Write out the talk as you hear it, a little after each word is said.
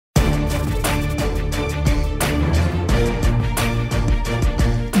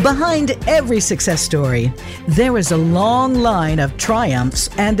Behind every success story, there is a long line of triumphs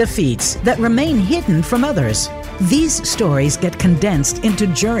and defeats that remain hidden from others. These stories get condensed into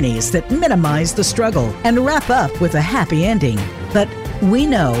journeys that minimize the struggle and wrap up with a happy ending. But we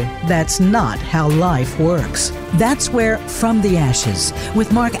know that's not how life works. That's where From the Ashes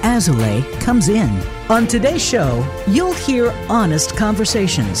with Mark Azoulay comes in. On today's show, you'll hear honest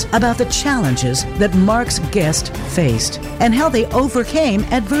conversations about the challenges that Mark's guest faced and how they overcame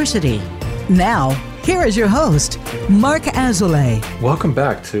adversity. Now, here is your host, Mark Azoulay. Welcome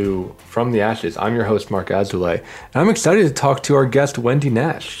back to From the Ashes. I'm your host, Mark Azoulay, and I'm excited to talk to our guest, Wendy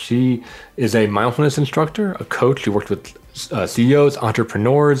Nash. She is a mindfulness instructor, a coach. She worked with CEOs,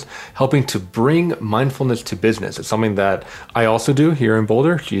 entrepreneurs, helping to bring mindfulness to business. It's something that I also do here in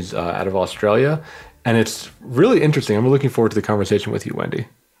Boulder. She's out of Australia, and it's really interesting. I'm looking forward to the conversation with you, Wendy.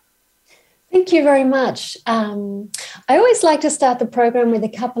 Thank you very much. I always like to start the program with a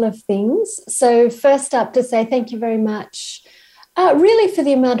couple of things. So first up, to say thank you very much, really for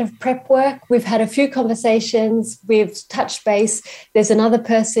the amount of prep work. We've had a few conversations. We've touched base. There's another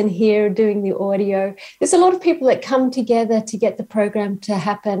person here doing the audio. There's a lot of people that come together to get the program to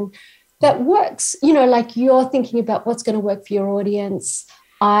happen that works, like you're thinking about what's going to work for your audience.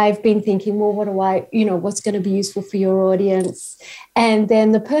 I've been thinking, well, what's going to be useful for your audience? And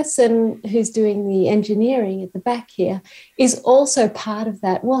then the person who's doing the engineering at the back here is also part of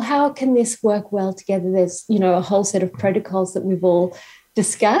that. Well, how can this work well together? There's, a whole set of protocols that we've all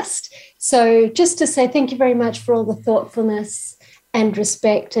discussed. So just to say thank you very much for all the thoughtfulness and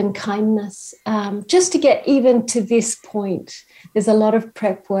respect and kindness. Just to get even to this point, there's a lot of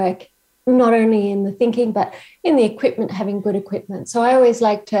prep work, not only in the thinking, but in the equipment, having good equipment. So I always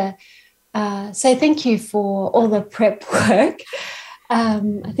like to say thank you for all the prep work.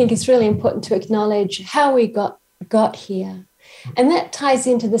 I think it's really important to acknowledge how we got here. And that ties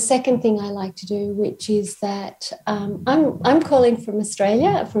into the second thing I like to do, which is that I'm calling from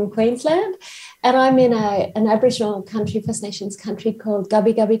Australia, from Queensland, and I'm in an Aboriginal country, First Nations country called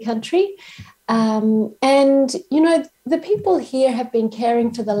Gubbi Gubbi country. The people here have been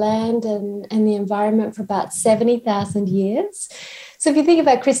caring for the land and the environment for about 70,000 years. So if you think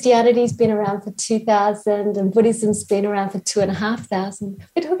about Christianity's been around for 2,000 and Buddhism's been around for 2,500,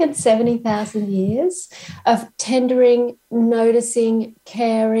 we're talking 70,000 years of tendering, noticing,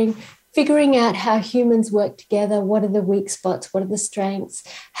 caring, figuring out how humans work together, what are the weak spots, what are the strengths,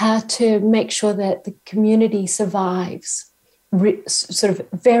 how to make sure that the community survives sort of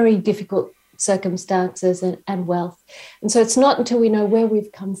very difficult circumstances and wealth. And so it's not until we know where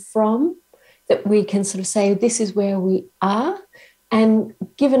we've come from that we can sort of say this is where we are and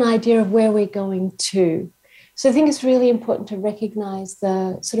give an idea of where we're going to. So I think it's really important to recognize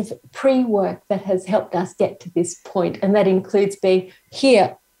the sort of pre-work that has helped us get to this point, and that includes being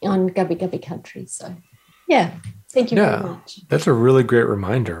here on Gubbi Gubbi country. So yeah, thank you very much. That's a really great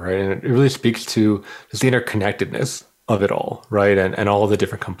reminder, right? And it really speaks to just the interconnectedness of it all, right? And all the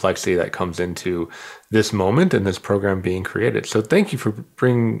different complexity that comes into this moment and this program being created. So thank you for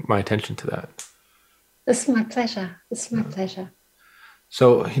bringing my attention to that. It's my pleasure. It's my pleasure.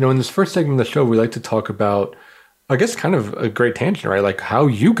 So, in this first segment of the show, we like to talk about, I guess, kind of a great tangent, right? Like how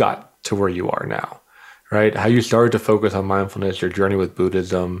you got to where you are now, right? How you started to focus on mindfulness, your journey with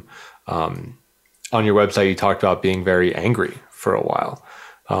Buddhism. On your website, you talked about being very angry for a while.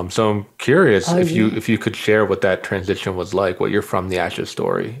 So I'm curious if you could share what that transition was like, what your From the Ashes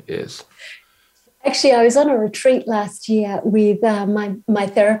story is. Actually, I was on a retreat last year with my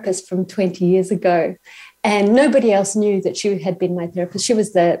therapist from 20 years ago, and nobody else knew that she had been my therapist. She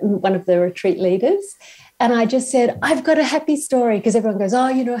was one of the retreat leaders. And I just said, I've got a happy story, because everyone goes,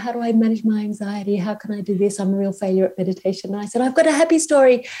 how do I manage my anxiety? How can I do this? I'm a real failure at meditation. And I said, I've got a happy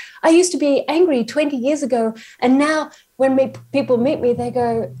story. I used to be angry 20 years ago. And now when people meet me, they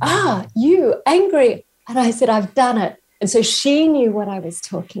go, you angry. And I said, I've done it. And so she knew what I was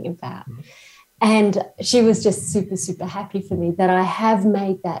talking about. And she was just super, super happy for me that I have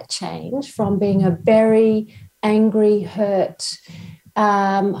made that change from being a very angry, hurt,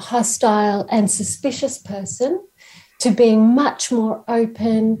 hostile and suspicious person to being much more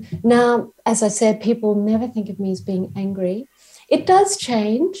open. Now, as I said, people never think of me as being angry. It does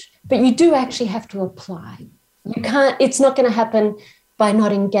change, but you do actually have to apply. It's not going to happen by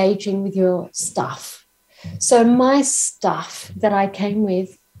not engaging with your stuff. So my stuff that I came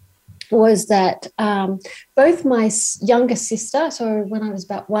with was that both my younger sister, so when I was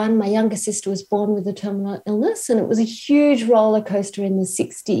about one, my younger sister was born with a terminal illness, and it was a huge roller coaster in the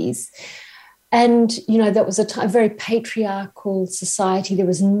 60s. And, that was a very patriarchal society. There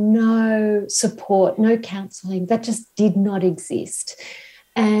was no support, no counselling. That just did not exist.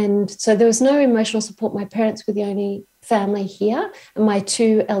 And so there was no emotional support. My parents were the only family here, and my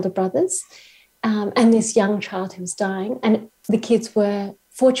two elder brothers, and this young child who was dying. And the kids were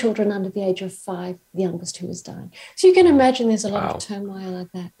 4 children under the age of 5, the youngest who was dying. So you can imagine there's a lot of turmoil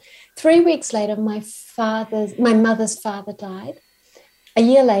like that. 3 weeks later, my mother's father died. A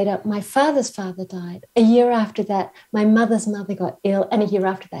year later, my father's father died. A year after that, my mother's mother got ill, and a year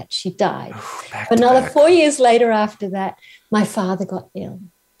after that, she died. Another 4 years later after that, my father got ill.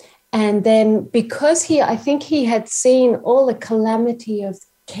 And then because I think he had seen all the calamity of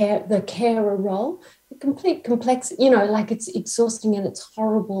the carer role, the complete complexity, like it's exhausting and it's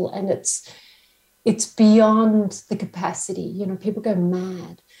horrible and it's beyond the capacity. People go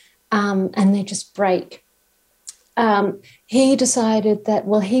mad and they just break. He decided that,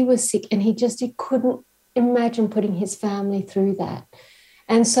 he was sick and he couldn't imagine putting his family through that.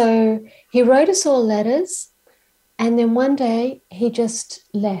 And so he wrote us all letters, and then one day he just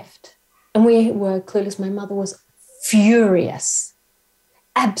left. And we were clueless. My mother was furious,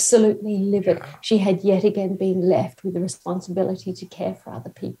 absolutely livid. Yeah. She had yet again been left with the responsibility to care for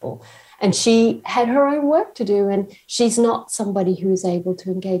other people. And she had her own work to do, and she's not somebody who is able to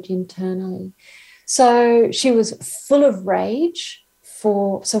engage internally. So she was full of rage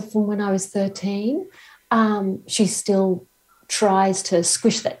from when I was 13. She still tries to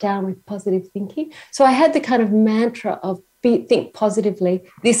squish that down with positive thinking. So I had the kind of mantra of think positively,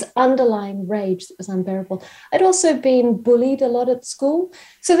 this underlying rage that was unbearable. I'd also been bullied a lot at school.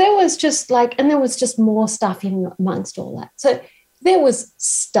 So there was just there was just more stuff in amongst all that. So there was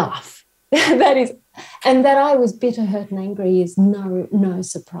stuff and that I was bitter, hurt and angry is no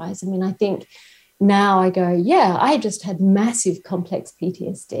surprise. I mean, I think now I go, I just had massive complex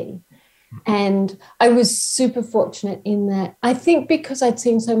PTSD. And I was super fortunate in that. I think because I'd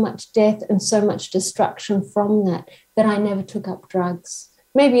seen so much death and so much destruction from that I never took up drugs.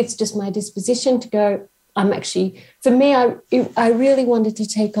 Maybe it's just my disposition to go, for me, I really wanted to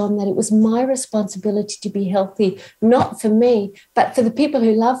take on that it was my responsibility to be healthy, not for me, but for the people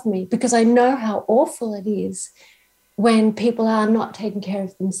who love me, because I know how awful it is when people are not taking care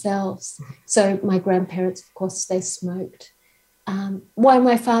of themselves. So my grandparents, of course, they smoked. Why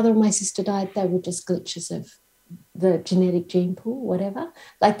my father and my sister died, they were just glitches of the genetic gene pool, whatever.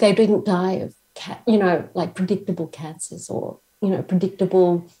 Like they didn't die of, predictable cancers or,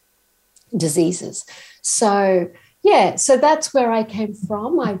 predictable diseases. So that's where I came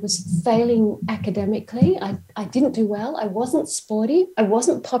from. I was failing academically. I didn't do well. I wasn't sporty. I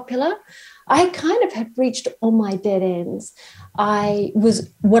wasn't popular. I kind of had reached all my dead ends.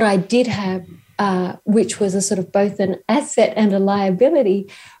 What I did have, which was a sort of both an asset and a liability,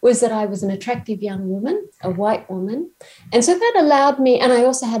 was that I was an attractive young woman, a white woman. And so that allowed me, and I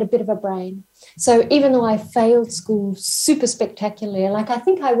also had a bit of a brain. So even though I failed school super spectacularly, I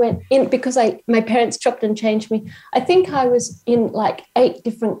think I went in because my parents chopped and changed me. I think I was in 8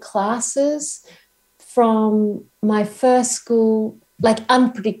 different classes from my first school,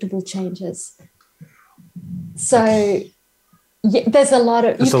 unpredictable changes. So there's a lot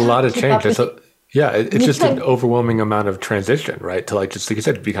of change. It's just an overwhelming amount of transition, right? To just like you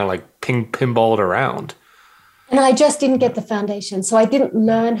said, be kind of pinballed around. And I just didn't get the foundation. So I didn't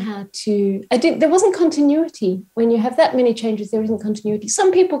learn there wasn't continuity. When you have that many changes, there isn't continuity.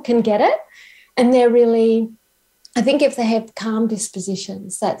 Some people can get it, and they're really, I think if they have calm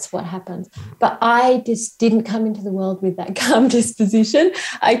dispositions, that's what happens. But I just didn't come into the world with that calm disposition.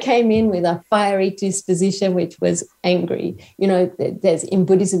 I came in with a fiery disposition, which was angry. There's in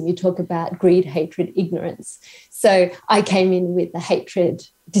Buddhism, you talk about greed, hatred, ignorance. So I came in with the hatred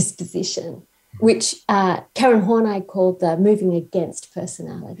disposition, which Karen Horney called the moving against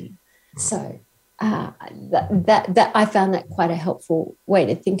personality. So that I found that quite a helpful way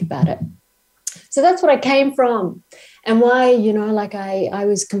to think about it. So that's what I came from, and why, I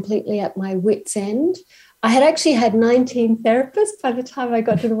was completely at my wit's end. I had actually had 19 therapists by the time I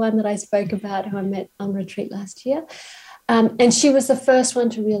got to the one that I spoke about, who I met on retreat last year. And she was the first one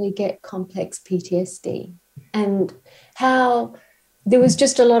to really get complex PTSD, and how there was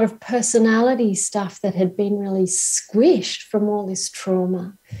just a lot of personality stuff that had been really squished from all this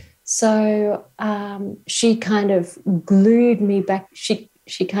trauma. So she kind of glued me back.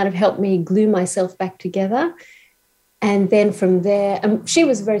 She kind of helped me glue myself back together. And then from there, she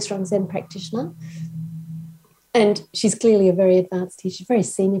was a very strong Zen practitioner. And she's clearly a very advanced teacher, very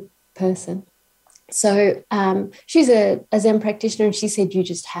senior person. So she's a Zen practitioner, and she said, you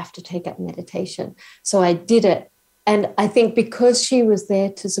just have to take up meditation. So I did it. And I think because she was there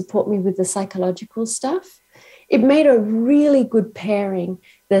to support me with the psychological stuff, it made a really good pairing,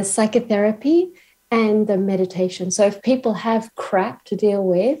 the psychotherapy and the meditation. So if people have crap to deal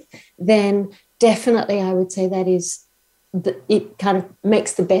with, then definitely I would say that is, it kind of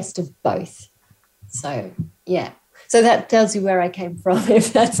makes the best of both. So, yeah. So that tells you where I came from,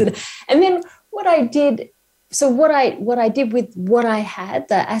 if that's it. And then what I did with what I had,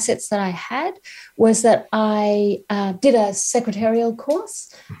 the assets that I had, was that I did a secretarial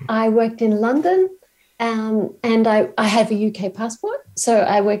course. I worked in London, and I have a UK passport. So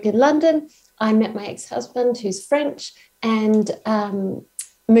I worked in London. I met my ex-husband, who's French, and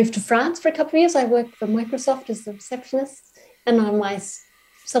moved to France for a couple of years. I worked for Microsoft as the receptionist, and I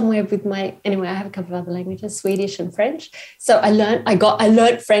have a couple of other languages, Swedish and French. So I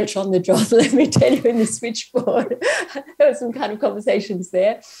learned French on the job, let me tell you, in the switchboard. There were some kind of conversations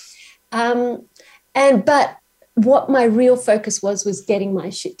there. But what my real focus was getting my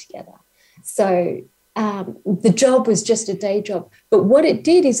shit together. So the job was just a day job. But what it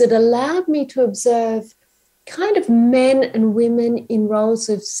did is it allowed me to observe kind of men and women in roles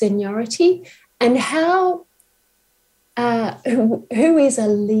of seniority, and how who is a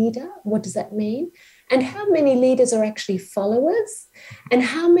leader, what does that mean, and how many leaders are actually followers, and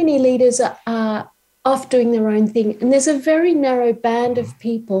how many leaders are off doing their own thing. And there's a very narrow band of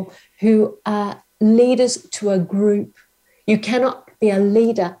people who are leaders to a group. You cannot be a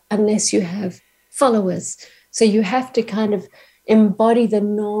leader unless you have followers. So you have to kind of embody the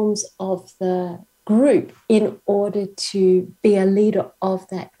norms of the group in order to be a leader of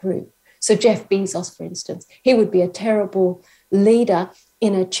that group. So Jeff Bezos, for instance, he would be a terrible leader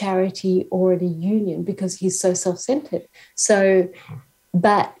in a charity or in a union because he's so self-centered.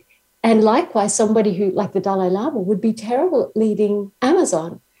 And likewise, somebody who, like the Dalai Lama, would be terrible at leading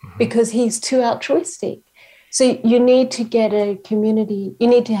Amazon because he's too altruistic. So you need to get a community, you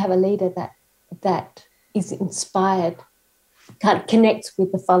need to have a leader that is inspired, kind of connects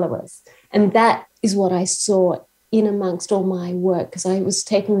with the followers. And that is what I saw in amongst all my work, because I was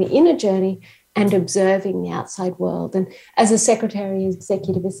taking the inner journey and observing the outside world. And as a secretary,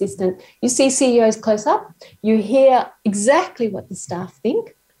 executive assistant, you see CEOs close up, you hear exactly what the staff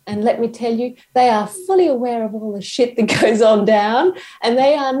think. And let me tell you, they are fully aware of all the shit that goes on down, and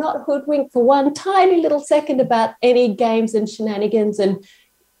they are not hoodwinked for one tiny little second about any games and shenanigans and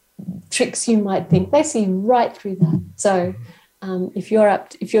tricks you might think. They see right through that. So if you're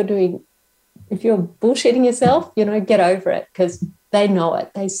bullshitting yourself, get over it, because they know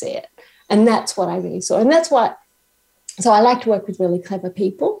it, they see it. And that's what I really saw. And that's why, so I like to work with really clever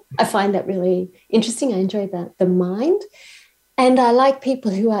people. I find that really interesting. I enjoy the mind. And I like people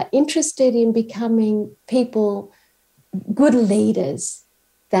who are interested in becoming good leaders,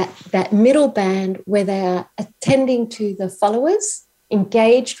 that middle band where they are attending to the followers,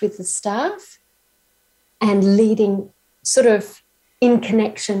 engaged with the staff, and leading sort of in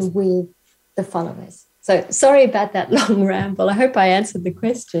connection with the followers. So sorry about that long ramble. I hope I answered the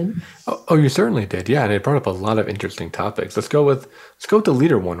question. Oh, you certainly did. Yeah, and it brought up a lot of interesting topics. Let's go with the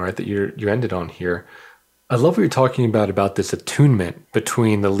leader one, right, that you ended on here. I love what you're talking about this attunement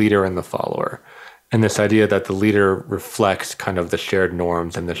between the leader and the follower, and this idea that the leader reflects kind of the shared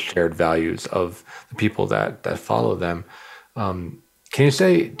norms and the shared values of the people that follow them. Can you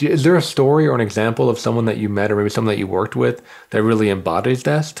say, is there a story or an example of someone that you met or maybe someone that you worked with that really embodies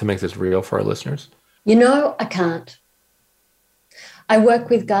this, to make this real for our listeners? I can't. I work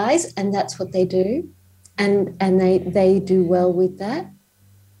with guys, and that's what they do, and they do well with that.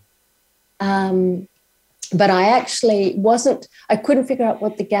 But I actually I couldn't figure out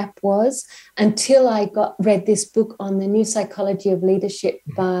what the gap was until I read this book on the new psychology of leadership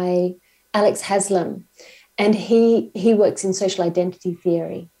by Alex Haslam. And he works in social identity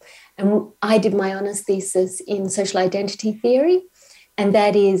theory. And I did my honours thesis in social identity theory. And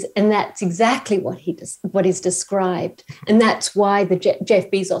that's exactly what is described. And that's why Jeff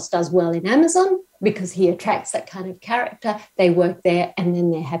Bezos does well in Amazon, because he attracts that kind of character. They work there, and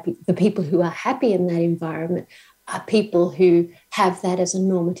then they're happy. The people who are happy in that environment are people who have that as a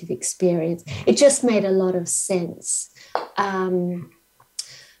normative experience. It just made a lot of sense.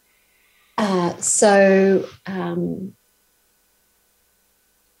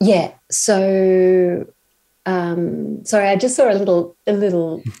 Sorry, I just saw a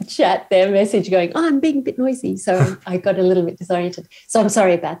little chat there, message going, I'm being a bit noisy. So I got a little bit disoriented. So I'm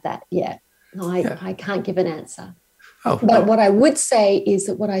sorry about that. Yeah. No, I can't give an answer. But what I would say is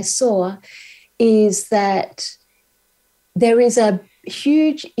that what I saw is that there is a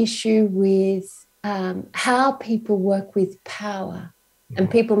huge issue with how people work with power, and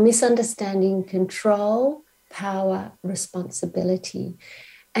people misunderstanding control, power, responsibility.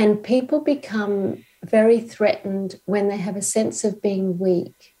 And people become very threatened when they have a sense of being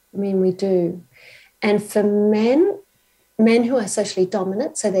weak. I mean, we do. And for men who are socially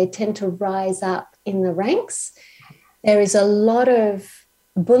dominant, so they tend to rise up in the ranks, there is a lot of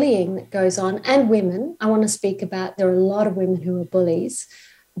bullying that goes on, and women. I want to speak about, there are a lot of women who are bullies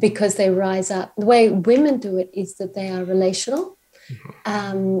because they rise up. The way women do it is that they are relational,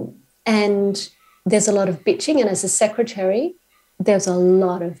 and there's a lot of bitching. And as a secretary, there's a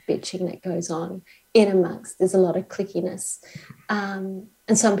lot of bitching that goes on in amongst. There's a lot of clickiness. And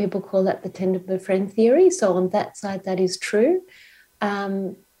some people call that the tender befriend theory. So on that side, that is true.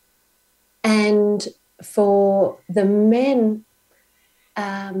 And for the men,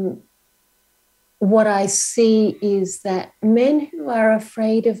 what I see is that men who are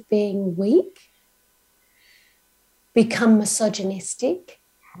afraid of being weak become misogynistic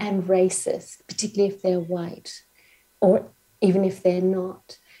and racist, particularly if they're white, or even if they're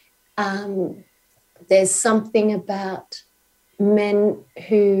not. There's something about men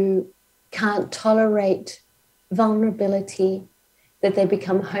who can't tolerate vulnerability, that they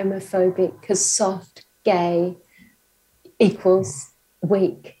become homophobic because soft, gay equals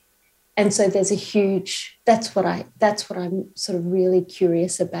weak. And so there's a huge, that's what I'm sort of really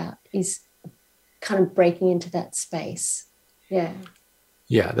curious about, is kind of breaking into that space. Yeah.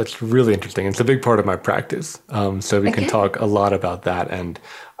 Yeah, that's really interesting. It's a big part of my practice. So we can talk a lot about that. And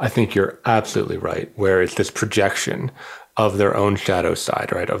I think you're absolutely right, where it's this projection of their own shadow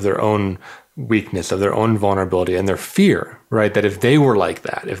side, right? Of their own weakness, of their own vulnerability and their fear, right? That if they were like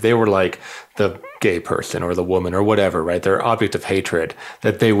that, if they were like the gay person or the woman or whatever, right? Their object of hatred,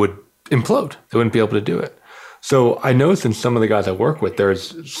 that they would implode. They wouldn't be able to do it. So I noticed in some of the guys I work with,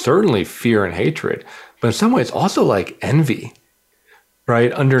 there's certainly fear and hatred, but in some ways also like envy.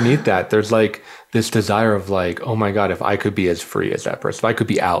 Right? Underneath that, there's like this desire of like, oh my God, if I could be as free as that person, if I could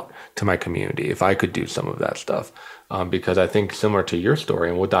be out to my community, if I could do some of that stuff. Because I think similar to your story,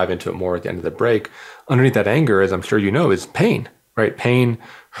 and we'll dive into it more at the end of the break, underneath that anger, as I'm sure you know, is pain, right? Pain,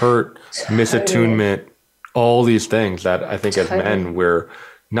 hurt, misattunement, all these things that I think as men, we're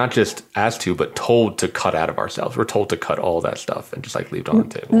not just asked to, but told to cut out of ourselves. We're told to cut all that stuff and just like leave it on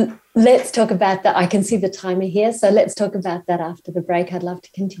the table. Let's talk about that. I can see the timer here. So let's talk about that after the break. I'd love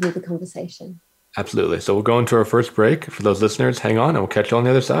to continue the conversation. Absolutely. So we'll go into our first break. For those listeners, hang on and we'll catch you on the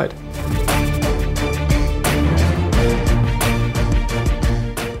other side.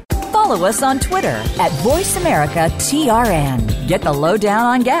 Follow us on Twitter at VoiceAmericaTRN. Get the lowdown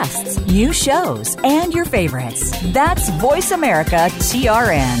on guests, new shows, and your favorites. That's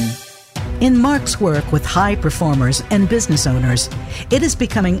VoiceAmericaTRN. In Mark's work with high performers and business owners, it is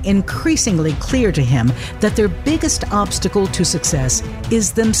becoming increasingly clear to him that their biggest obstacle to success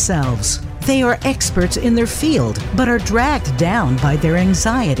is themselves. They are experts in their field, but are dragged down by their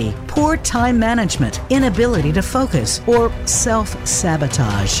anxiety, poor time management, inability to focus, or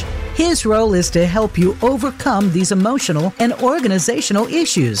self-sabotage. His role is to help you overcome these emotional and organizational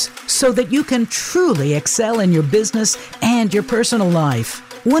issues so that you can truly excel in your business and your personal life.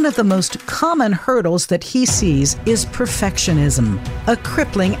 One of the most common hurdles that he sees is perfectionism, a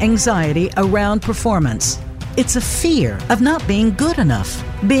crippling anxiety around performance. It's a fear of not being good enough,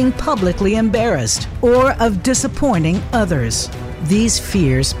 being publicly embarrassed, or of disappointing others. These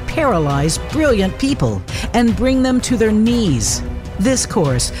fears paralyze brilliant people and bring them to their knees. This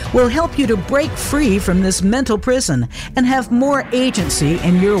course will help you to break free from this mental prison and have more agency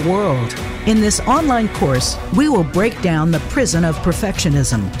in your world. In this online course, we will break down the prison of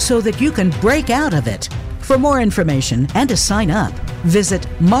perfectionism so that you can break out of it. For more information and to sign up, visit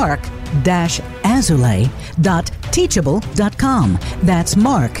mark-azulay.teachable.com. That's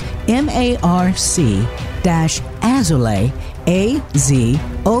Mark, MARC-azulay,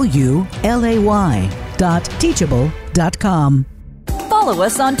 AZOULAY.teachable.com. Follow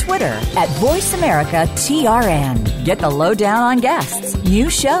us on Twitter at VoiceAmericaTRN. Get the lowdown on guests, new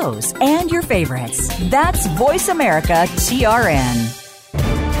shows, and your favorites. That's VoiceAmericaTRN.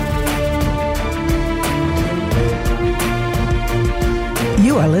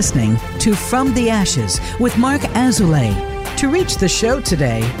 You are listening to From the Ashes with Mark Azulay. To reach the show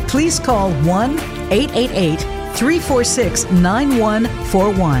today, please call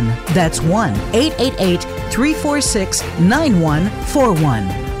 1-888-346-9141. That's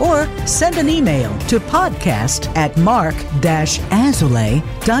 1-888-346-9141. Or send an email to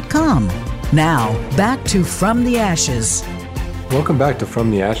podcast@mark-azulay.com. Now, back to From the Ashes. Welcome back to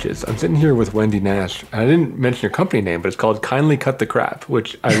From the Ashes. I'm sitting here with Wendy Nash. I didn't mention your company name, but it's called Kindly Cut the Crap,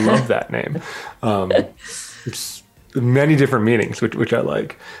 which I love that name. It's many different meanings, which I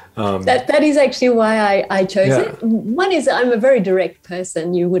like. That is actually why I chose it. One is I'm a very direct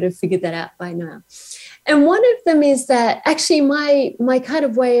person. You would have figured that out by now. And one of them is that actually my kind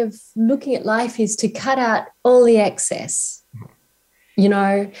of way of looking at life is to cut out all the excess,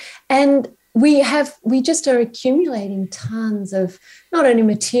 and we just are accumulating tons of not only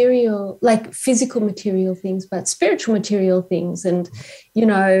material, like physical material things, but spiritual material things, and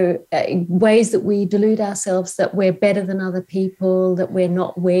ways that we delude ourselves that we're better than other people, that we're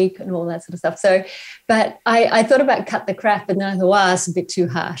not weak, and all that sort of stuff. So, but I thought about cut the crap, and then I thought, wow, it's a bit too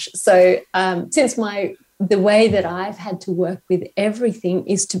harsh. So since the way that I've had to work with everything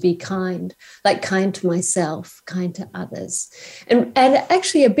is to be kind, like kind to myself, kind to others. And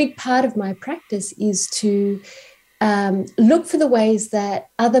actually a big part of my practice is to look for the ways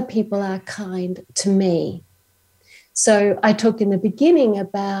that other people are kind to me. So I talked in the beginning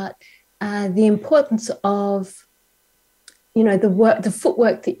about the importance of, the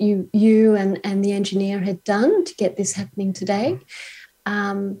footwork that you and the engineer had done to get this happening today,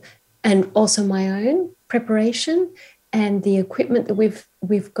 and also my own preparation and the equipment that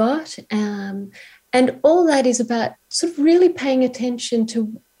we've got, and all that is about sort of really paying attention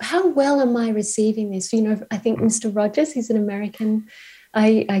to how well am I receiving this. I think Mr. Rogers, he's an American,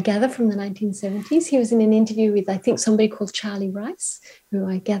 I gather, from the 1970s. He was in an interview with, I think, somebody called Charlie Rice, who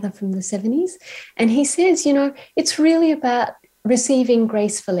I gather from the 70s, and he says, it's really about receiving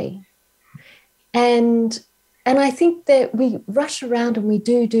gracefully. And I think that we rush around and we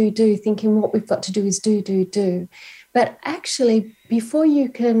do, thinking what we've got to do is do. But actually, before you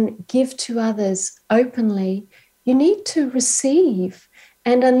can give to others openly, you need to receive.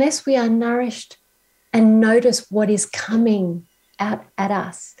 And unless we are nourished and notice what is coming out at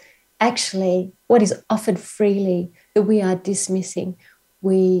us, actually, what is offered freely that we are dismissing,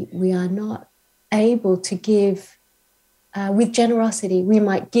 we are not able to give with generosity. We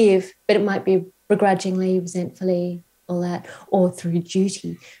might give, but it might be begrudgingly, resentfully, all that, or through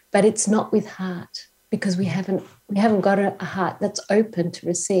duty, but it's not with heart, because we haven't got a heart that's open to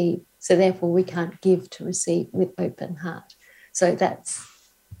receive. So therefore, we can't give to receive with open heart. So that's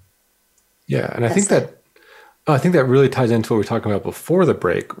and I think that really ties into what we were talking about before the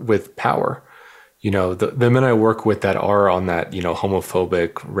break with power. The men I work with that are on that,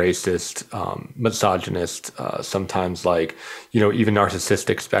 homophobic, racist, misogynist, sometimes even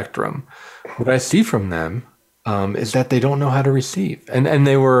narcissistic spectrum. What I see from them is that they don't know how to receive. And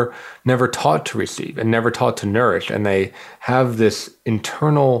they were never taught to receive and never taught to nourish. And they have this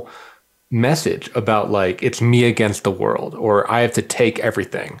internal message about it's me against the world, or I have to take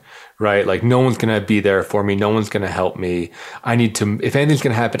everything, right? Like no one's going to be there for me. No one's going to help me. If anything's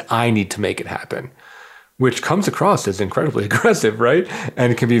going to happen, I need to make it happen, which comes across as incredibly aggressive, right?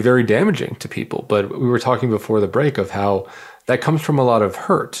 And it can be very damaging to people. But we were talking before the break of how that comes from a lot of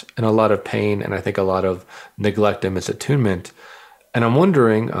hurt and a lot of pain, and I think a lot of neglect and misattunement. And I'm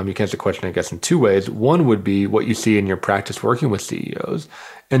wondering, you can answer the question, I guess, in two ways. One would be what you see in your practice working with CEOs.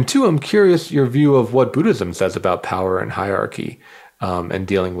 And two, I'm curious your view of what Buddhism says about power and hierarchy and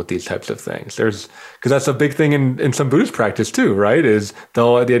dealing with these types of things. Because that's a big thing in some Buddhist practice too, right? Is the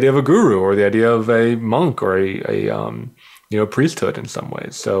idea of a guru or the idea of a monk or a priesthood in some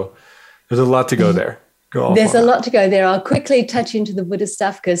ways. So there's a lot to go there. There's a lot to go there. I'll quickly touch into the Buddhist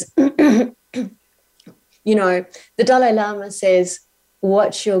stuff because, the Dalai Lama says,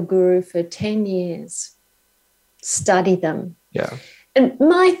 watch your guru for 10 years, study them. Yeah. And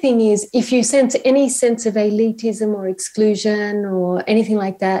my thing is, if you sense any sense of elitism or exclusion or anything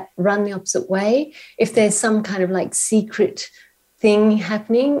like that, run the opposite way. If there's some kind of secret thing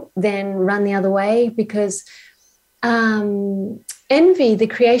happening, then run the other way, because envy, the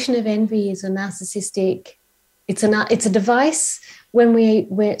creation of envy, is a narcissistic. It's a device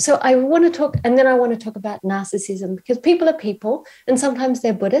when so I want to talk, and then I want to talk about narcissism, because people are people, and sometimes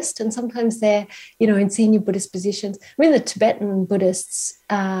they're Buddhist, and sometimes they're, in senior Buddhist positions. I mean, the Tibetan Buddhists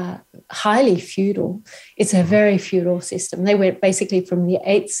are highly feudal. It's a very feudal system. They went basically from the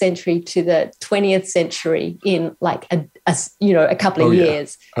 8th century to the 20th century in a couple of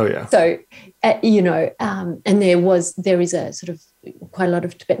years. Oh yeah. So, and there is a sort of quite a lot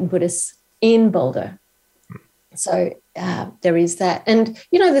of Tibetan Buddhists in Boulder. So there is that. And,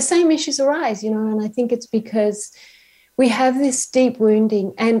 the same issues arise, and I think it's because we have this deep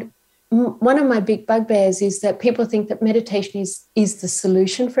wounding. And one of my big bugbears is that people think that meditation is the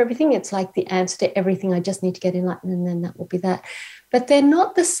solution for everything. It's like the answer to everything. I just need to get enlightened and then that will be that. But they're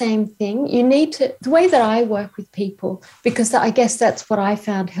not the same thing. You need to, the way that I work with people, because I guess that's what I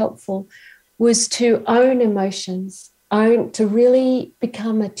found helpful, was to own emotions, to really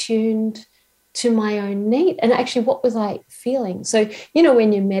become attuned to my own need. And actually, what was I feeling? So,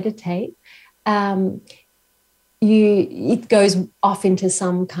 when you meditate, it goes off into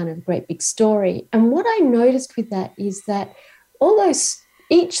some kind of great big story. And what I noticed with that is that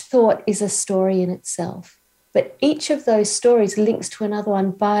each thought is a story in itself, but each of those stories links to another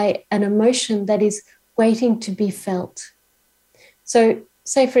one by an emotion that is waiting to be felt. So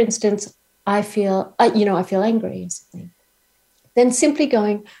say, for instance, I feel angry or something. Then simply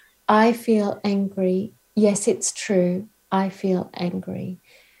going, I feel angry. Yes, it's true. I feel angry.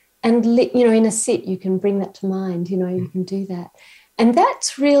 And, in a sit, you can bring that to mind, you can do that. And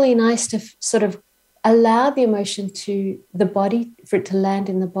that's really nice to sort of allow the emotion to the body, for it to land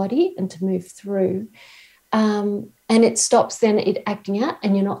in the body and to move through. And it stops then it acting out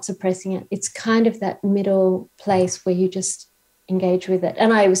and you're not suppressing it. It's kind of that middle place where you just engage with it.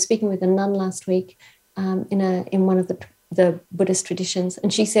 And I was speaking with a nun last week in one of the Buddhist traditions,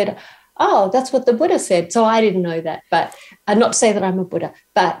 and she said, oh, that's what the Buddha said. So I didn't know that, but not to say that I'm a Buddha,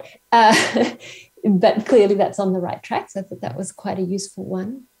 but clearly that's on the right track. So I thought that was quite a useful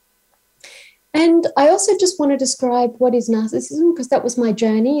one. And I also just want to describe what is narcissism, because that was my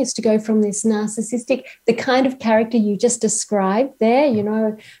journey, is to go from this narcissistic, the kind of character you just described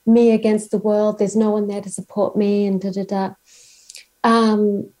there, me against the world, there's no one there to support me, and da-da-da.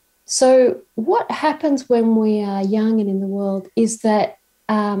 So what happens when we are young and in the world is that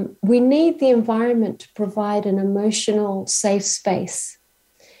we need the environment to provide an emotional safe space.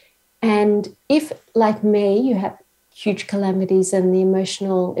 And if, like me, you have huge calamities and the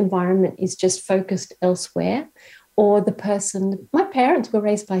emotional environment is just focused elsewhere, or my parents were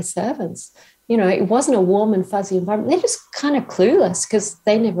raised by servants, it wasn't a warm and fuzzy environment. They're just kind of clueless because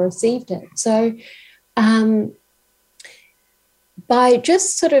they never received it. So by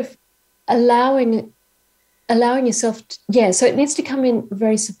just sort of allowing yourself so it needs to come in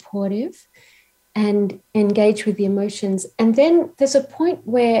very supportive and engage with the emotions. And then there's a point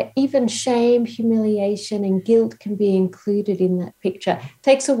where even shame, humiliation, and guilt can be included in that picture. It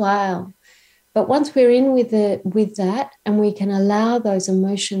takes a while, but once we're in with that and we can allow those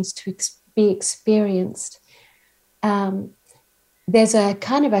emotions to be experienced, there's a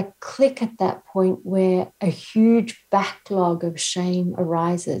kind of a click at that point where a huge backlog of shame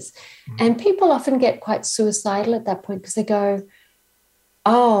arises. Mm-hmm. And people often get quite suicidal at that point because they go,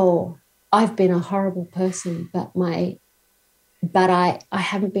 oh, I've been a horrible person, but I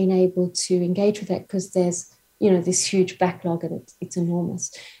haven't been able to engage with that because there's, this huge backlog and it's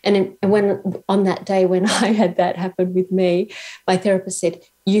enormous. And when on that day when I had that happen with me, my therapist said,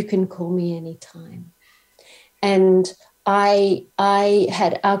 you can call me anytime. And I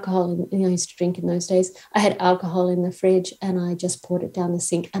had alcohol, I used to drink in those days. I had alcohol in the fridge and I just poured it down the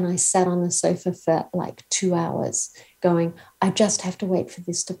sink and I sat on the sofa for like 2 hours going, I just have to wait for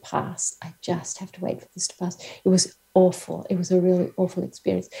this to pass. I just have to wait for this to pass. It was awful. It was a really awful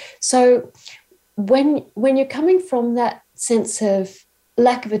experience. So when you're coming from that sense of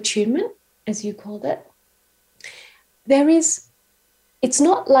lack of attunement, as you called it, it's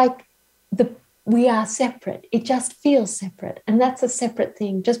not like we are separate. It just feels separate. And that's a separate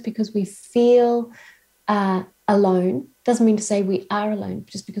thing. Just because we feel alone doesn't mean to say we are alone.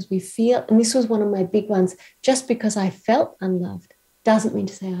 Just because we feel, and this was one of my big ones, just because I felt unloved doesn't mean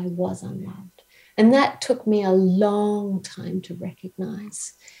to say I was unloved. And that took me a long time to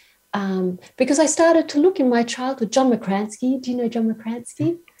recognize. Because I started to look in my childhood. John McCransky, do you know John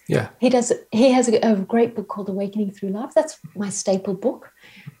McCransky? Yeah. He has a great book called Awakening Through Love. That's my staple book.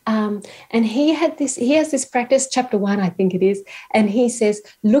 And he has this practice, chapter 1, I think it is. And he says,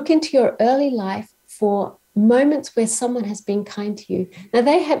 look into your early life for moments where someone has been kind to you. Now,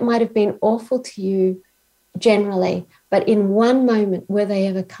 they might have been awful to you generally, but in one moment were they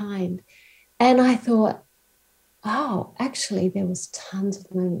ever kind? And I thought, oh, actually, there was tons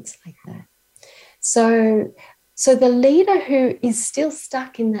of moments like that. So the leader who is still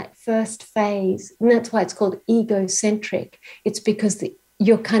stuck in that first phase, and that's why it's called egocentric, it's because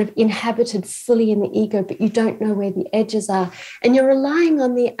you're kind of inhabited fully in the ego, but you don't know where the edges are. And you're relying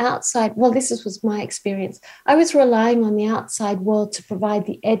on the outside. Well, was my experience. I was relying on the outside world to provide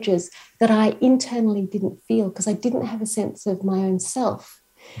the edges that I internally didn't feel because I didn't have a sense of my own self.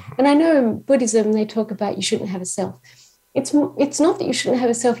 And I know in Buddhism, they talk about you shouldn't have a self. It's not that you shouldn't have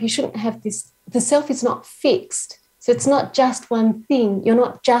a self. You shouldn't have this. The self is not fixed. So it's not just one thing. You're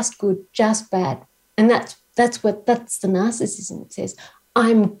not just good, just bad. And that's the narcissism. It says,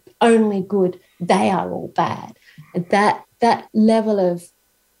 I'm only good, they are all bad. And that level of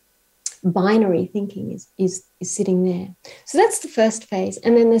binary thinking is sitting there. So that's the first phase.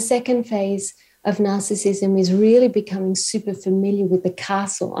 And then the second phase of narcissism is really becoming super familiar with the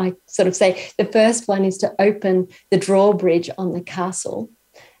castle. I sort of say the first one is to open the drawbridge on the castle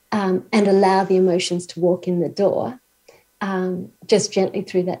and allow the emotions to walk in the door, just gently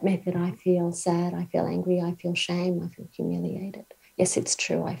through that method. I feel sad, I feel angry, I feel shame, I feel humiliated. Yes, it's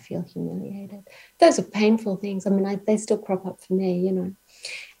true, I feel humiliated. Those are painful things. I mean, they still crop up for me, you know.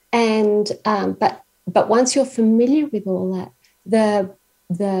 And but once you're familiar with all that,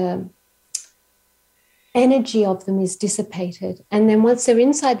 the energy of them is dissipated. And then once they're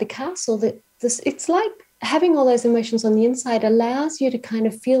inside the castle, it's like having all those emotions on the inside allows you to kind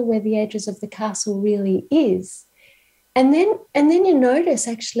of feel where the edges of the castle really is. And then you notice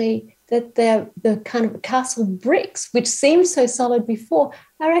actually that the kind of castle bricks, which seemed so solid before,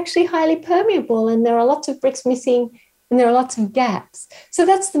 are actually highly permeable, and there are lots of bricks missing and there are lots of gaps. So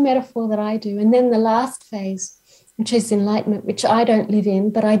that's the metaphor that I do. And then the last phase, which is enlightenment, which I don't live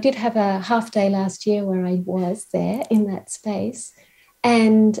in, but I did have a half day last year where I was there in that space.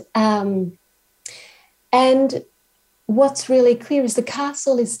 And what's really clear is the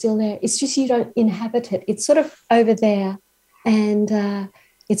castle is still there. It's just you don't inhabit it. It's sort of over there, and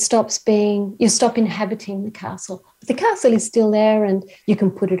you stop inhabiting the castle. But the castle is still there, and you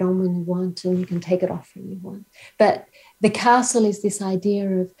can put it on when you want, and you can take it off when you want. But the castle is this idea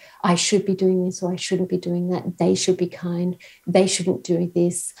of I should be doing this or I shouldn't be doing that. They should be kind. They shouldn't do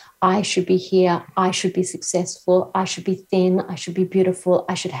this. I should be here. I should be successful. I should be thin. I should be beautiful.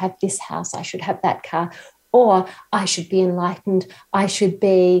 I should have this house. I should have that car. Or I should be enlightened. I should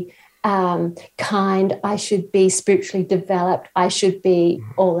be kind. I should be spiritually developed. I should be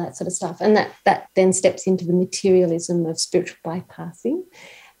all that sort of stuff. And that then steps into the materialism of spiritual bypassing.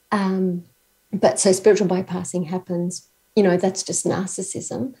 But so spiritual bypassing happens, you know, that's just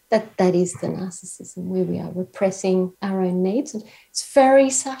narcissism. That is the narcissism where we are repressing our own needs. And it's very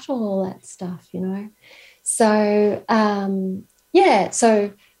subtle, all that stuff, you know. So,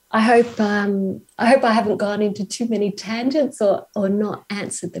 so I hope I haven't gone into too many tangents or not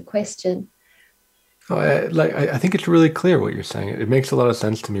answered the question. I think it's really clear what you're saying. It makes a lot of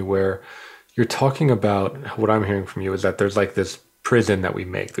sense to me where you're talking about what I'm hearing from you is that there's like this prison that we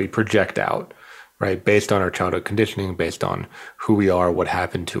make, that we project out, right? Based on our childhood conditioning, based on who we are, what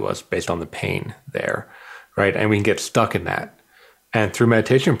happened to us, based on the pain there, right? And we can get stuck in that. And through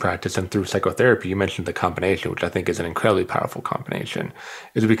meditation practice and through psychotherapy, you mentioned the combination, which I think is an incredibly powerful combination,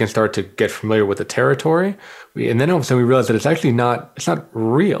 is we can start to get familiar with the territory. And then all of a sudden we realize that it's not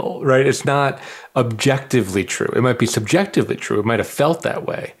real, right? It's not objectively true. It might be subjectively true. It might have felt that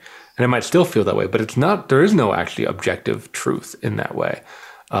way and it might still feel that way, but it's not, there is no actually objective truth in that way.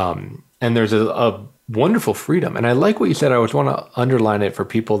 And there's a wonderful freedom. And I like what you said. I always want to underline it for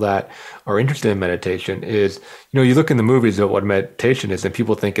people that are interested in meditation is, you know, you look in the movies at what meditation is and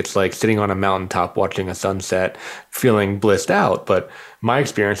people think it's like sitting on a mountaintop, watching a sunset, feeling blissed out. But my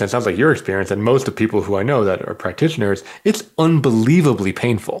experience, and it sounds like your experience, and most of the people who I know that are practitioners, it's unbelievably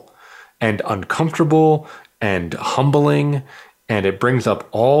painful and uncomfortable and humbling. And it brings up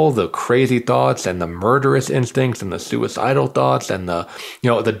all the crazy thoughts and the murderous instincts and the suicidal thoughts and the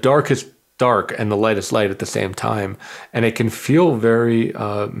darkest dark and the lightest light at the same time. And it can feel very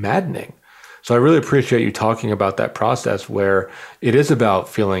maddening. So I really appreciate you talking about that process where it is about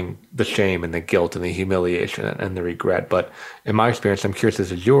feeling the shame and the guilt and the humiliation and the regret. But in my experience, I'm curious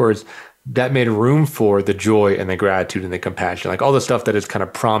as is yours, that made room for the joy and the gratitude and the compassion, like all the stuff that is kind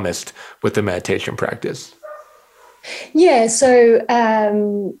of promised with the meditation practice. Yeah, so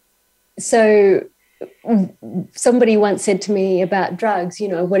somebody once said to me about drugs, you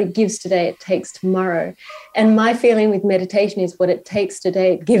know, what it gives today, it takes tomorrow. And my feeling with meditation is what it takes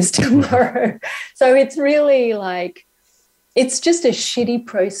today, it gives tomorrow. So it's really like, it's just a shitty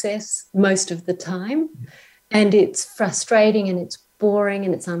process most of the time. And it's frustrating and it's boring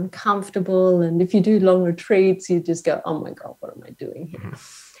and it's uncomfortable. And if you do long retreats, you just go, oh my God, what am I doing here?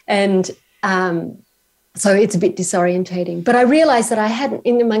 And so it's a bit disorientating. But I realized that I hadn't,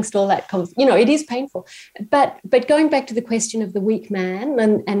 in amongst all that, you know, it is painful. But going back to the question of the weak man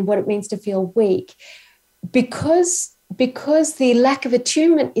and what it means to feel weak, because the lack of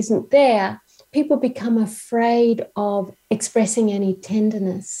attunement isn't there, people become afraid of expressing any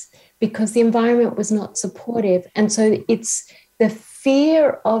tenderness because the environment was not supportive. And so it's the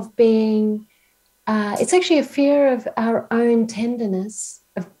fear of being, it's actually a fear of our own tenderness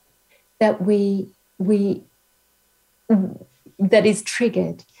that that is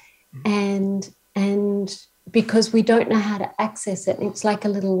triggered, and because we don't know how to access it, it's like a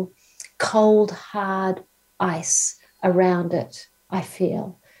little cold, hard ice around it, I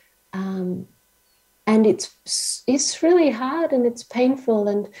feel, and it's really hard and it's painful,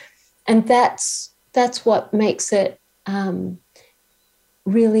 and that's what makes it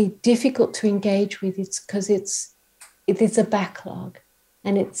really difficult to engage with. It's because it is a backlog.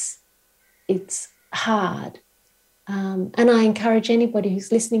 and it's hard. And I encourage anybody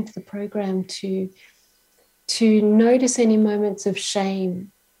who's listening to the program to notice any moments of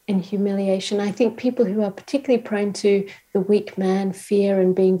shame and humiliation. I think people who are particularly prone to the weak man fear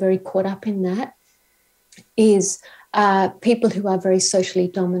and being very caught up in that is people who are very socially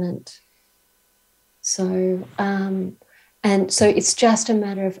dominant. So, and so it's just a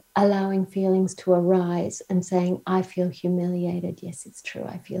matter of allowing feelings to arise and saying, I feel humiliated. Yes, it's true.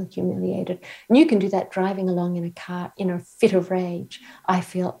 I feel humiliated. And you can do that driving along in a car in a fit of rage. I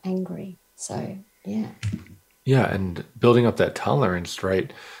feel angry. So, yeah. Yeah, and building up that tolerance,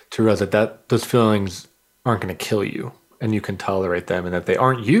 right, to realize that those feelings aren't going to kill you and you can tolerate them and that they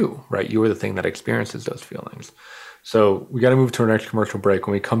aren't you, right? You are the thing that experiences those feelings. So we got to move to our next commercial break.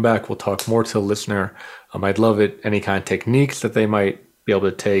 When we come back, we'll talk more to the listener. I'd love it. Any kind of techniques that they might be able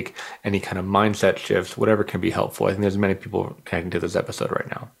to take, any kind of mindset shifts, whatever can be helpful. I think there's many people connecting to this episode right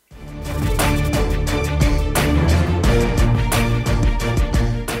now.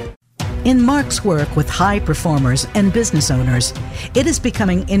 In Mark's work with high performers and business owners, it is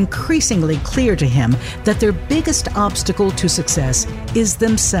becoming increasingly clear to him that their biggest obstacle to success is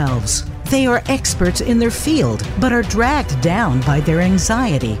themselves. They are experts in their field, but are dragged down by their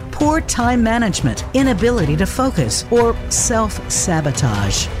anxiety, poor time management, inability to focus, or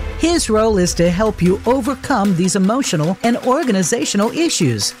self-sabotage. His role is to help you overcome these emotional and organizational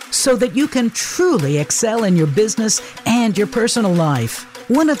issues so that you can truly excel in your business and your personal life.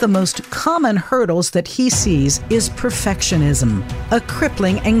 One of the most common hurdles that he sees is perfectionism, a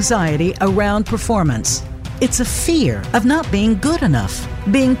crippling anxiety around performance. It's a fear of not being good enough,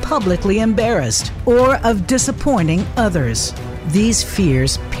 being publicly embarrassed, or of disappointing others. These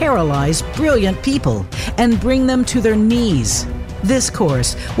fears paralyze brilliant people and bring them to their knees. This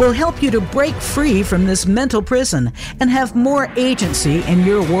course will help you to break free from this mental prison and have more agency in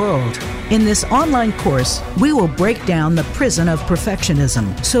your world. In this online course, we will break down the prison of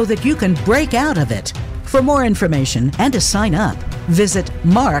perfectionism so that you can break out of it. For more information and to sign up, visit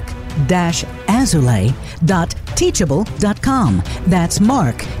mark-azulay.teachable.com. That's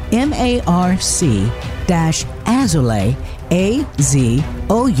Mark, MARC-Azulay,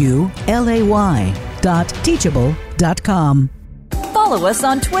 AZOULAY.teachable.com. Follow us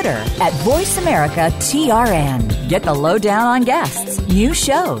on Twitter at VoiceAmericaTRN. Get the lowdown on guests, new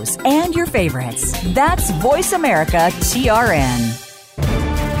shows, and your favorites. That's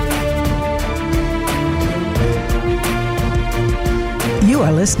VoiceAmericaTRN. You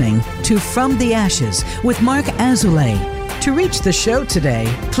are listening to From the Ashes with Mark Azulay. To reach the show today,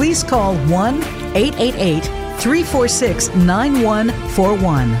 please call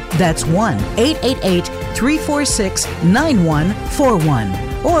 1-888-346-9141. That's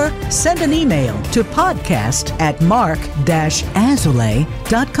 1-888-346-9141. Or send an email to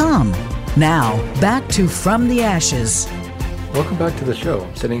podcast@mark-azulay.com. Now, back to From the Ashes. Welcome back to the show.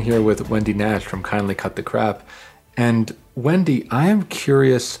 I'm sitting here with Wendy Nash from Kindly Cut the Crap. And Wendy, I am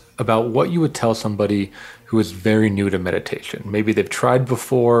curious about what you would tell somebody who is very new to meditation. Maybe they've tried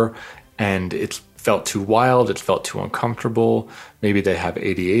before and it's felt too wild, it's felt too uncomfortable. Maybe they have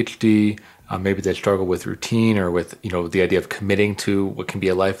ADHD. Maybe they struggle with routine or with, the idea of committing to what can be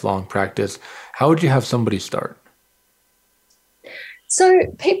a lifelong practice. How would you have somebody start? So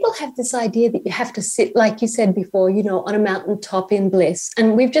people have this idea that you have to sit, like you said before, on a mountaintop in bliss.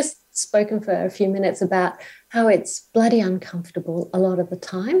 And we've just spoken for a few minutes about how it's bloody uncomfortable a lot of the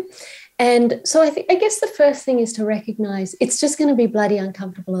time. And so I guess the first thing is to recognize it's just going to be bloody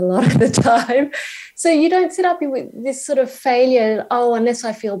uncomfortable a lot of the time. So you don't sit up with this sort of failure, unless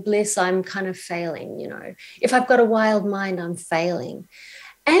I feel bliss, I'm kind of failing, If I've got a wild mind, I'm failing.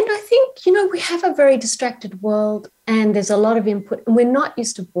 And I think, we have a very distracted world and there's a lot of input and we're not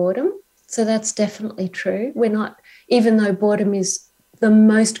used to boredom. So that's definitely true. We're not, even though boredom is the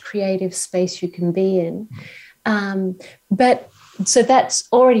most creative space you can be in. But so that's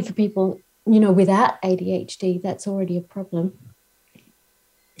already for people, without ADHD, that's already a problem.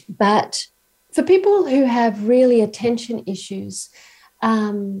 But for people who have really attention issues,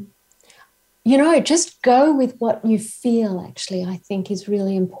 just go with what you feel, actually, I think is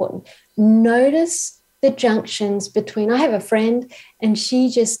really important. Notice the junctions between, I have a friend and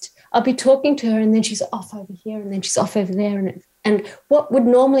I'll be talking to her and then she's off over here and then she's off over there. And what would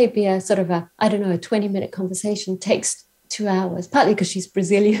normally be a sort of a 20-minute conversation takes 2 hours, partly because she's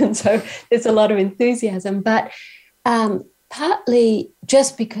Brazilian, so there's a lot of enthusiasm, but partly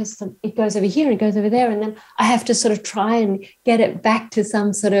just because it goes over here and it goes over there, and then I have to sort of try and get it back to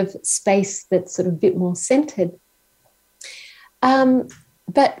some sort of space that's sort of a bit more centered.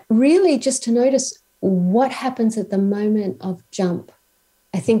 But really just to notice what happens at the moment of jump.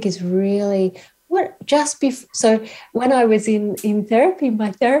 I think is really so when I was in therapy,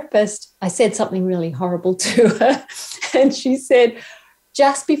 my therapist, I said something really horrible to her, and she said,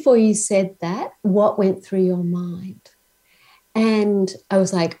 just before you said that, what went through your mind? And I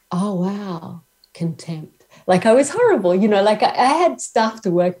was like, oh, wow, contempt. Like I was horrible, like I had stuff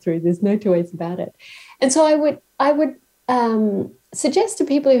to work through. There's no two ways about it. And so I would suggest to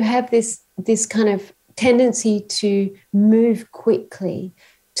people who have this kind of tendency to move quickly,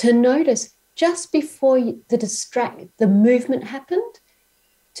 to notice just before the movement happened,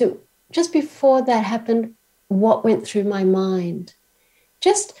 just before that happened, what went through my mind.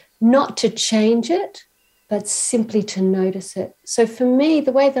 Just not to change it, but simply to notice it. So for me,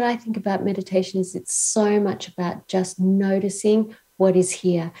 the way that I think about meditation is it's so much about just noticing what is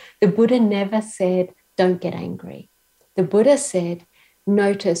here. The Buddha never said, don't get angry. The Buddha said,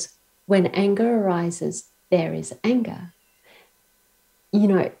 notice when anger arises, there is anger.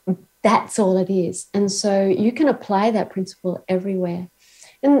 That's all it is. And so you can apply that principle everywhere.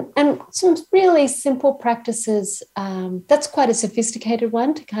 And some really simple practices, that's quite a sophisticated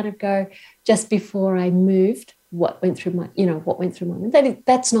one to kind of go, just before I moved, what went through my mind.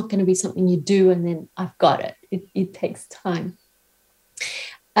 That's not going to be something you do and then I've got it. It takes time.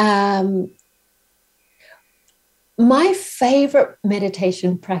 My favorite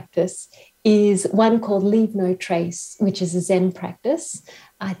meditation practice is one called Leave No Trace, which is a Zen practice.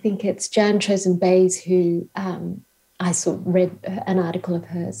 I think it's Jan Chosen Bays who I read an article of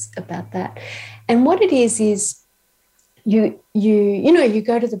hers about that. And what it is you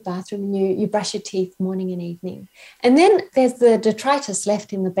go to the bathroom and you brush your teeth morning and evening. And then there's the detritus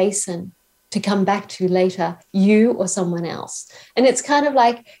left in the basin to come back to later, you or someone else. And it's kind of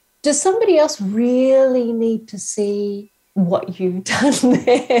like, does somebody else really need to see what you've done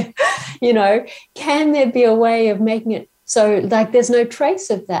there? Can there be a way of making it so like there's no trace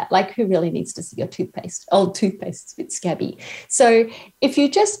of that? Like who really needs to see your toothpaste? Old toothpaste is a bit scabby. So if you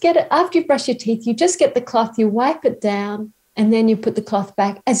just get it, after you brush your teeth, you just get the cloth, you wipe it down, and then you put the cloth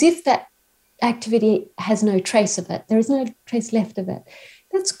back as if that activity has no trace of it. There is no trace left of it.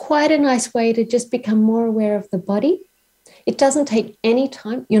 That's quite a nice way to just become more aware of the body. It doesn't take any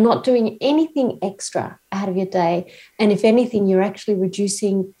time. You're not doing anything extra out of your day. And if anything, you're actually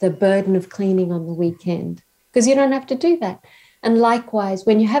reducing the burden of cleaning on the weekend because you don't have to do that. And likewise,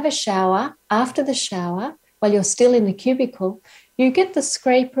 when you have a shower, after the shower, while you're still in the cubicle, you get the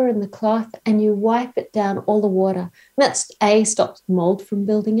scraper and the cloth and you wipe it down, all the water. And that's stops mold from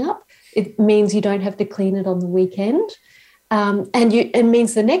building up. It means you don't have to clean it on the weekend. And it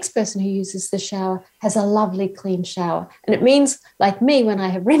means the next person who uses the shower has a lovely clean shower. And it means, like me, when I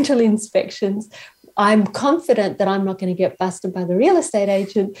have rental inspections, I'm confident that I'm not going to get busted by the real estate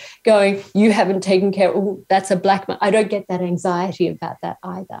agent going, you haven't taken care of, that's a black mark. I don't get that anxiety about that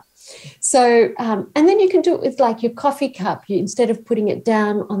either. So, and then you can do it with like your coffee cup. Instead of putting it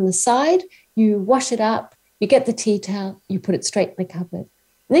down on the side, you wash it up, you get the tea towel, you put it straight in the cupboard.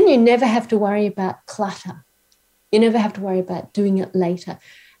 And then you never have to worry about clutter. You never have to worry about doing it later.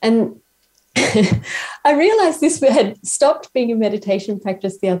 And I realized this had stopped being a meditation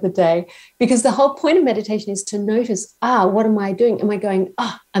practice the other day because the whole point of meditation is to notice, what am I doing? Am I going,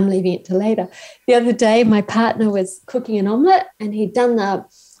 I'm leaving it till later? The other day, my partner was cooking an omelette and he'd done the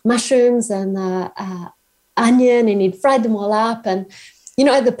mushrooms and the onion and he'd fried them all up. And,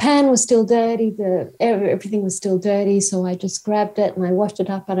 the pan was still dirty, everything was still dirty. So I just grabbed it and I washed it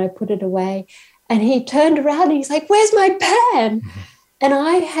up and I put it away. And he turned around and he's like, where's my pan? And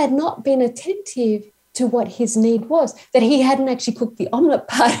I had not been attentive to what his need was, that he hadn't actually cooked the omelette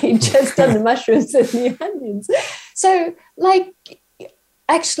part. He'd just done the mushrooms and the onions. So,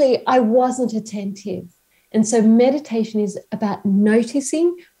 actually, I wasn't attentive. And so meditation is about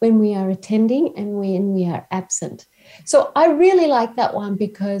noticing when we are attending and when we are absent. So I really like that one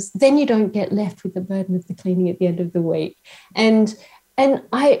because then you don't get left with the burden of the cleaning at the end of the week. And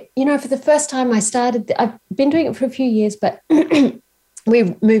I, for the first time I've been doing it for a few years, but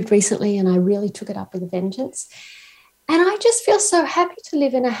we moved recently and I really took it up with a vengeance. And I just feel so happy to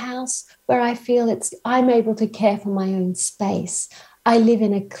live in a house where I feel I'm able to care for my own space. I live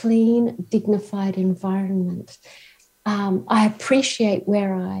in a clean, dignified environment. I appreciate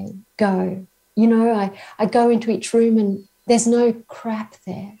where I go. I go into each room and there's no crap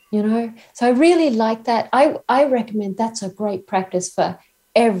there, So I really like that. I recommend that's a great practice for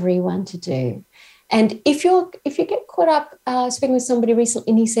everyone to do. And if you get caught up speaking with somebody recently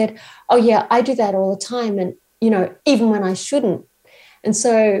and he said, oh, yeah, I do that all the time. And, even when I shouldn't. And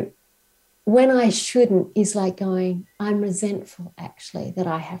so when I shouldn't is like going, I'm resentful, actually, that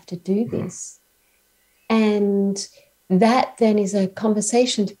I have to do this. And that then is a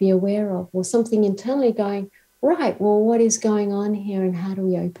conversation to be aware of, or something internally going, right, well, what is going on here and how do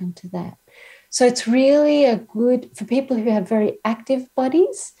we open to that? So it's really a good, for people who have very active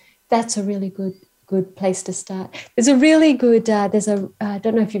bodies, that's a really good place to start. There's a really good, I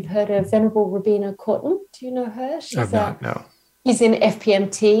don't know if you've heard of Venerable Robina Corton. Do you know her? I've not, no. She's in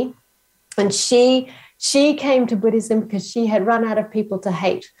FPMT, and she came to Buddhism because she had run out of people to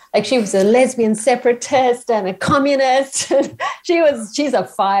hate. Like, she was a lesbian separatist and a communist. She's a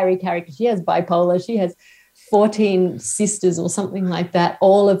fiery character. She has bipolar. She has 14 sisters or something like that.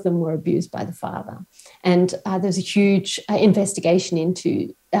 All of them were abused by the father. And there's a huge investigation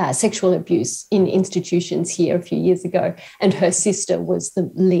into sexual abuse in institutions here a few years ago. And her sister was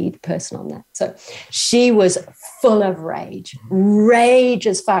the lead person on that. So she was full of rage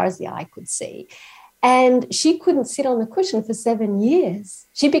as far as the eye could see. And she couldn't sit on the cushion for 7 years.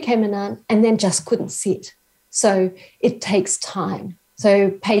 She became a nun and then just couldn't sit. So it takes time.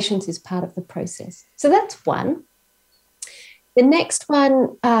 So patience is part of the process. So that's one. The next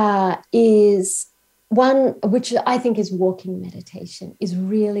one is one which I think is walking meditation, is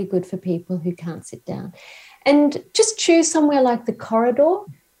really good for people who can't sit down. And just choose somewhere like the corridor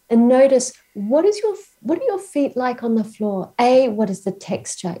and notice what are your feet like on the floor? What is the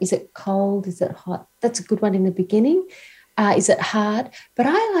texture? Is it cold? Is it hot? That's a good one in the beginning. Is it hard? But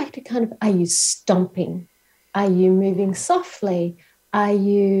I like to are you stomping? Are you moving softly?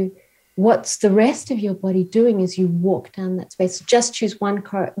 What's the rest of your body doing as you walk down that space? Just choose one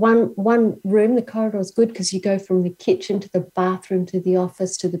room. The corridor is good because you go from the kitchen to the bathroom to the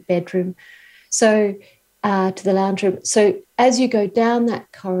office to the bedroom, so to the lounge room. So as you go down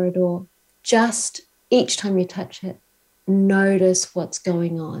that corridor, just each time you touch it, notice what's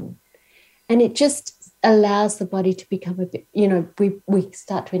going on. And it just allows the body to become a bit, we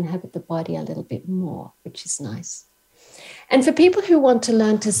start to inhabit the body a little bit more, which is nice. And for people who want to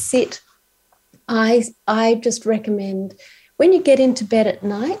learn to sit, I just recommend when you get into bed at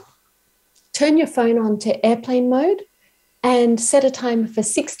night, turn your phone on to airplane mode and set a timer for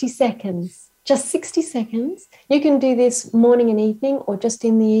 60 seconds, just 60 seconds. You can do this morning and evening or just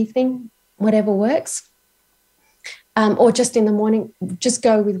in the evening, whatever works, or just in the morning, just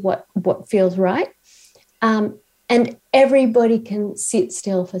go with what feels right. And everybody can sit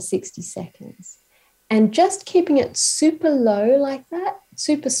still for 60 seconds. And just keeping it super low like that,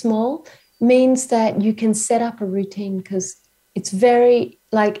 super small, means that you can set up a routine because it's very,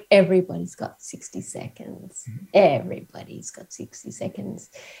 like, everybody's got 60 seconds. Everybody's got 60 seconds.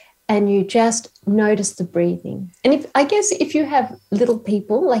 And you just notice the breathing. And if you have little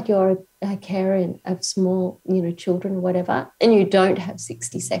people, like you're a carer of small, children or whatever, and you don't have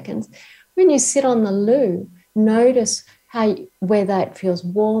 60 seconds, when you sit on the loo, notice whether it feels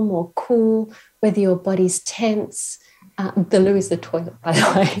warm or cool, whether your body's tense. The loo is the toilet, by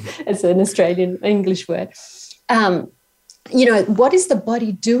the way. It's an Australian English word. What is the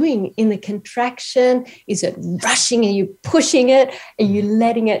body doing in the contraction? Is it rushing? Are you pushing it? Are you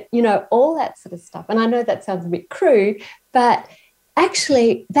letting it? All that sort of stuff. And I know that sounds a bit crude, but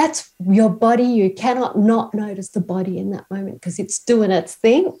actually that's your body. You cannot not notice the body in that moment because it's doing its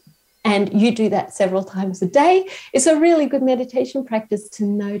thing. And you do that several times a day. It's a really good meditation practice to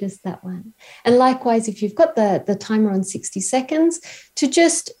notice that one. And likewise, if you've got the timer on 60 seconds, to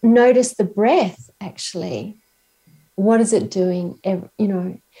just notice the breath, actually. What is it doing?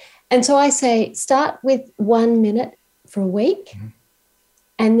 And so I say start with 1 minute for a week.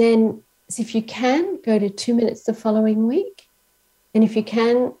 And then if you can, go to 2 minutes the following week. And if you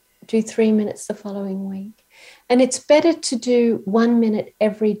can, do 3 minutes the following week. And it's better to do 1 minute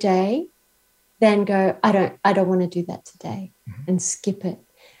every day than go, I don't want to do that today, and skip it.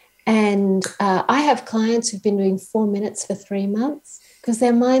 And I have clients who've been doing 4 minutes for 3 months because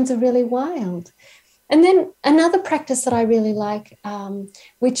their minds are really wild. And then another practice that I really like,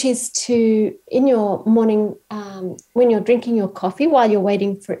 which is to, in your morning, when you're drinking your coffee, while you're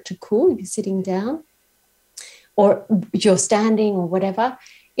waiting for it to cool, you're sitting down or you're standing or whatever,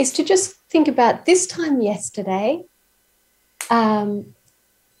 is to just think about this time yesterday. Think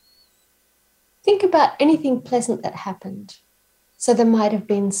about anything pleasant that happened. So there might have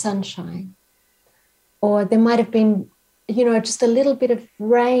been sunshine, or there might have been, just a little bit of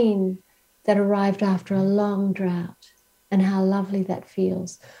rain that arrived after a long drought, and how lovely that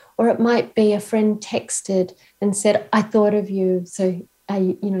feels. Or it might be a friend texted and said, I thought of you, so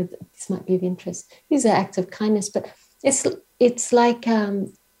this might be of interest. These are acts of kindness, but it's like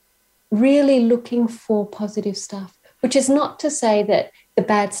really looking for positive stuff, which is not to say that the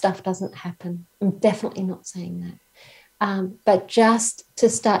bad stuff doesn't happen. I'm definitely not saying that. but just to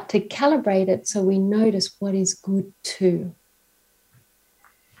start to calibrate it so we notice what is good too.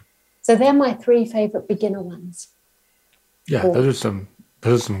 So they're my 3 favorite beginner ones. Yeah, those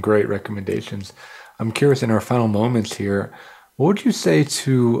are some great recommendations. I'm curious, in our final moments here, what would you say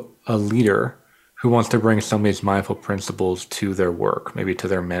to a leader who wants to bring some of these mindful principles to their work, maybe to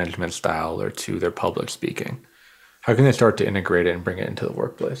their management style or to their public speaking? How can they start to integrate it and bring it into the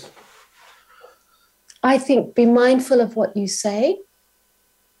workplace? I think be mindful of what you say.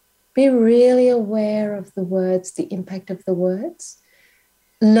 Be really aware of the words, the impact of the words.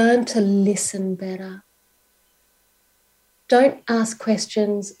 Learn to listen better. Don't ask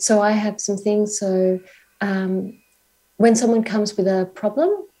questions. So I have some things. So when someone comes with a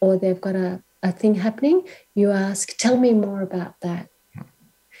problem or they've got a thing happening, you ask, tell me more about that.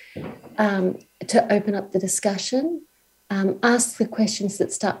 To open up the discussion, ask the questions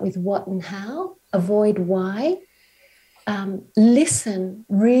that start with what and how, avoid why. Listen,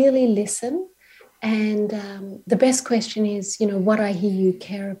 really listen. And the best question is, what I hear you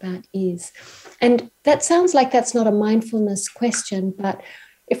care about is. And that sounds like that's not a mindfulness question, but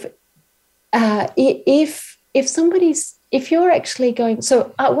if you're actually going,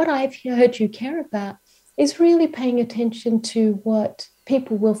 so what I've heard you care about is really paying attention to what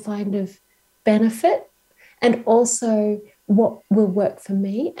people will find of benefit, and also what will work for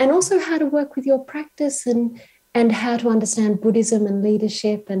me, and also how to work with your practice and how to understand Buddhism and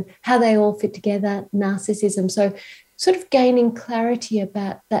leadership and how they all fit together, narcissism. So sort of gaining clarity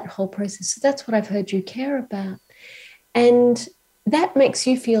about that whole process. So that's what I've heard you care about. And that makes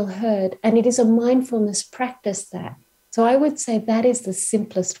you feel heard. And it is a mindfulness practice that. So I would say that is the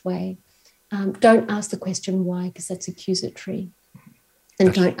simplest way. Don't ask the question why, because that's accusatory.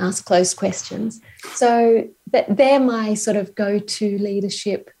 And don't ask closed questions. So they're my sort of go-to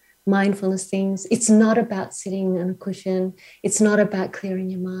leadership mindfulness things. It's not about sitting on a cushion. It's not about clearing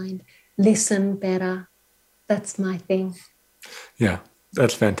your mind. Listen better. That's my thing. Yeah,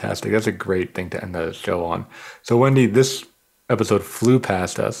 that's fantastic. That's a great thing to end the show on. So Wendy, this episode flew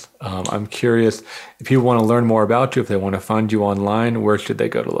past us. I'm curious, if people want to learn more about you, if they want to find you online, where should they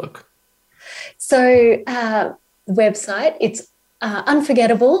go to look? So website, it's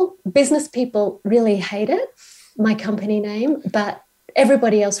unforgettable. Business people really hate it, my company name, but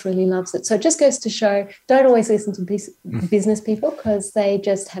everybody else really loves it. So it just goes to show, don't always listen to business people because they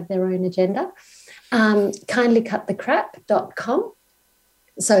just have their own agenda. Kindlycutthecrap.com.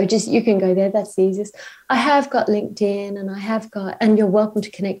 So just you can go there. That's the easiest. I have got LinkedIn and you're welcome to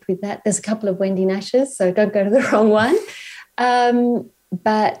connect with that. There's a couple of Wendy Nashes, so don't go to the wrong one.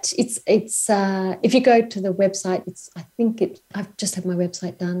 But it's if you go to the website, I've just had my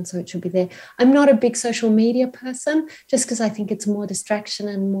website done, so it should be there. I'm not a big social media person just because I think it's more distraction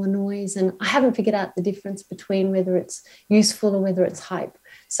and more noise, and I haven't figured out the difference between whether it's useful or whether it's hype.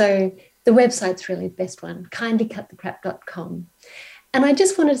 So the website's really the best one, kindlycutthecrap.com. And I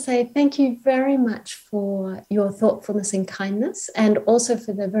just wanted to say thank you very much for your thoughtfulness and kindness, and also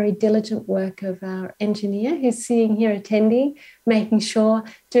for the very diligent work of our engineer who's sitting here attending, making sure,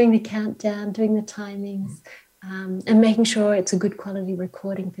 doing the countdown, doing the timings, and making sure it's a good quality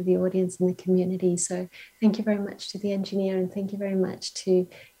recording for the audience and the community. So thank you very much to the engineer, and thank you very much to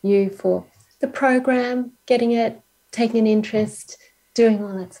you for the program, getting it, taking an interest, doing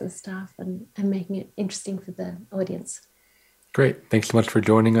all that sort of stuff, and making it interesting for the audience. Great. Thanks so much for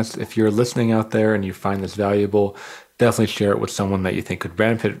joining us. If you're listening out there and you find this valuable, definitely share it with someone that you think could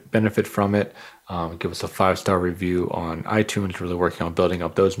benefit from it. Give us a 5-star review on iTunes. Really working on building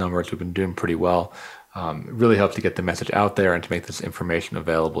up those numbers. We've been doing pretty well. It really helps to get the message out there and to make this information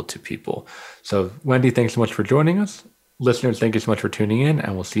available to people. So Wendy, thanks so much for joining us. Listeners, thank you so much for tuning in,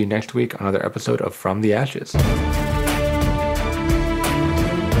 and we'll see you next week on another episode of From the Ashes.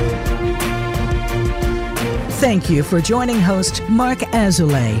 Thank you for joining host Mark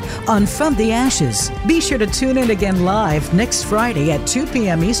Azoulay on From the Ashes. Be sure to tune in again live next Friday at 2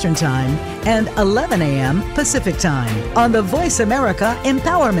 p.m. Eastern Time and 11 a.m. Pacific Time on the Voice America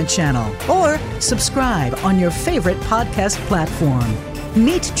Empowerment Channel, or subscribe on your favorite podcast platform.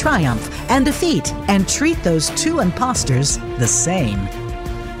 Meet triumph and defeat, and treat those two imposters the same.